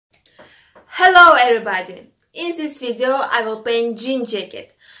Hello everybody! In this video I will paint jean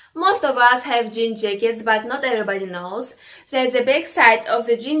jacket. Most of us have jean jackets, but not everybody knows that the back side of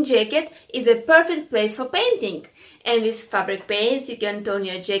the jean jacket is a perfect place for painting, and with fabric paints you can turn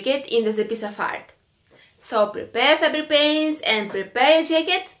your jacket into a piece of art. So prepare fabric paints and prepare your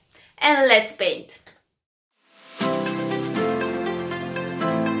jacket and let's paint!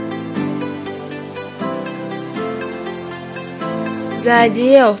 The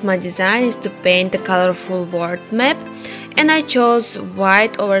idea of my design is to paint a colorful word map, and I chose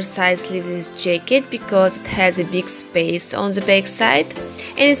white oversized sleeveless jacket because it has a big space on the back side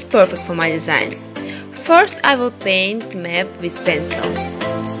and it's perfect for my design. First I will paint map with pencil.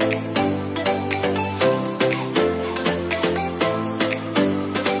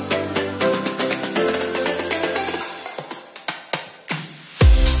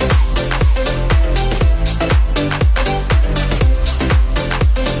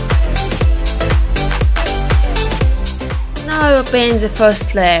 I will paint the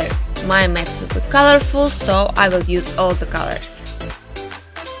first layer. My map will be colorful, so I will use all the colors.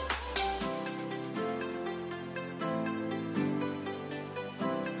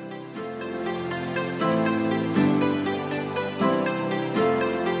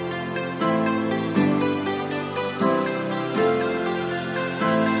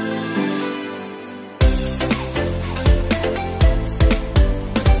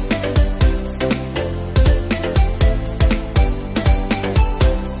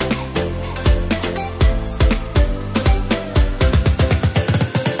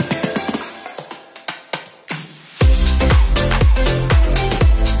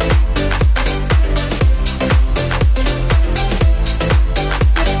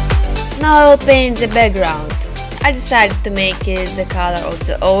 Now I will paint the background. I decided to make it the color of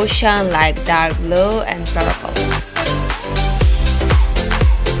the ocean, like dark blue and purple.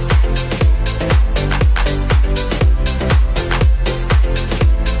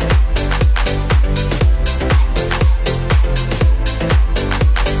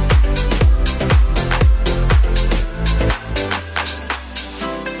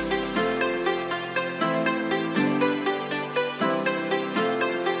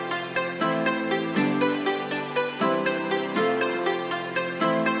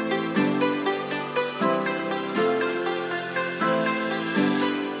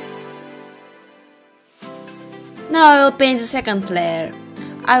 Now I will paint the second layer.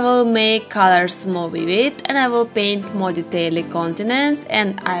 I will make colors more vivid and I will paint more detailed continents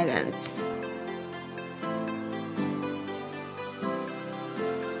and islands.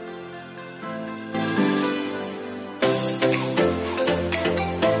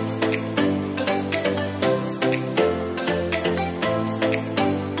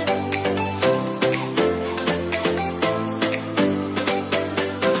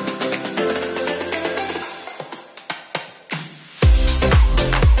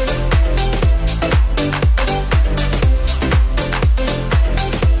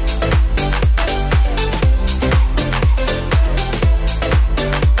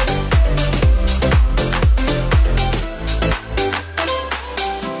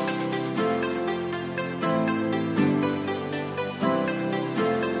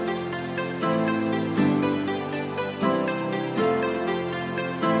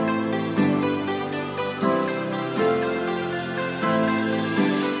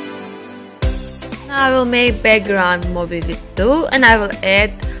 Now I will make background more vivid too, and I will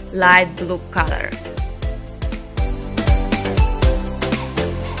add light blue color.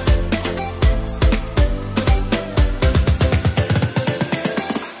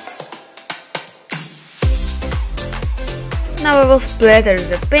 Now I will splatter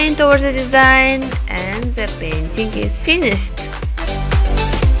the paint over the design and the painting is finished.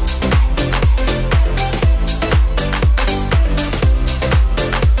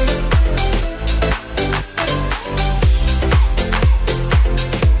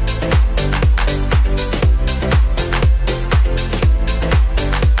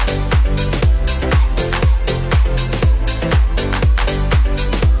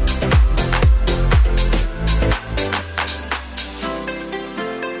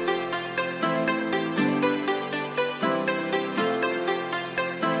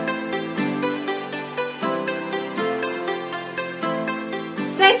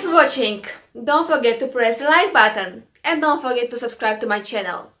 Thanks for watching. Don't forget to press the like button and don't forget to subscribe to my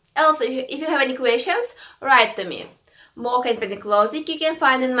channel. Also, if you have any questions, write to me. More hand painting clothing you can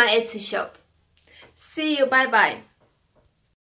find in my Etsy shop. See you, bye bye.